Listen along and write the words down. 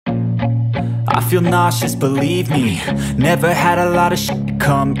I feel nauseous, believe me. Never had a lot of shit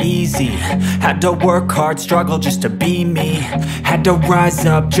come easy. Had to work hard, struggle just to be me. Had to rise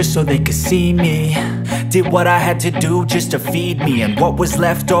up just so they could see me. Did what I had to do just to feed me, and what was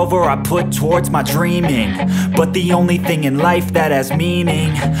left over I put towards my dreaming. But the only thing in life that has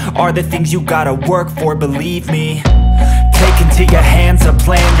meaning are the things you gotta work for, believe me. Take into your hands a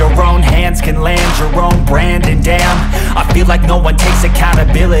plan, your own hands can land your own brand. And damn, I feel like no one takes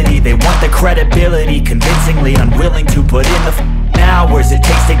accountability. They want the credibility, convincingly unwilling to put in the hours it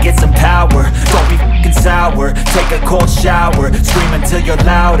takes to get some power. Don't be f***ing sour, take a cold shower. Scream until you're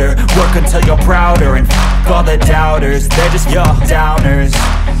louder, work until you're prouder. And f*** all the doubters, they're just your downers.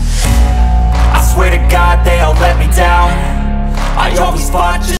 I swear to God they all let me down. I always fought just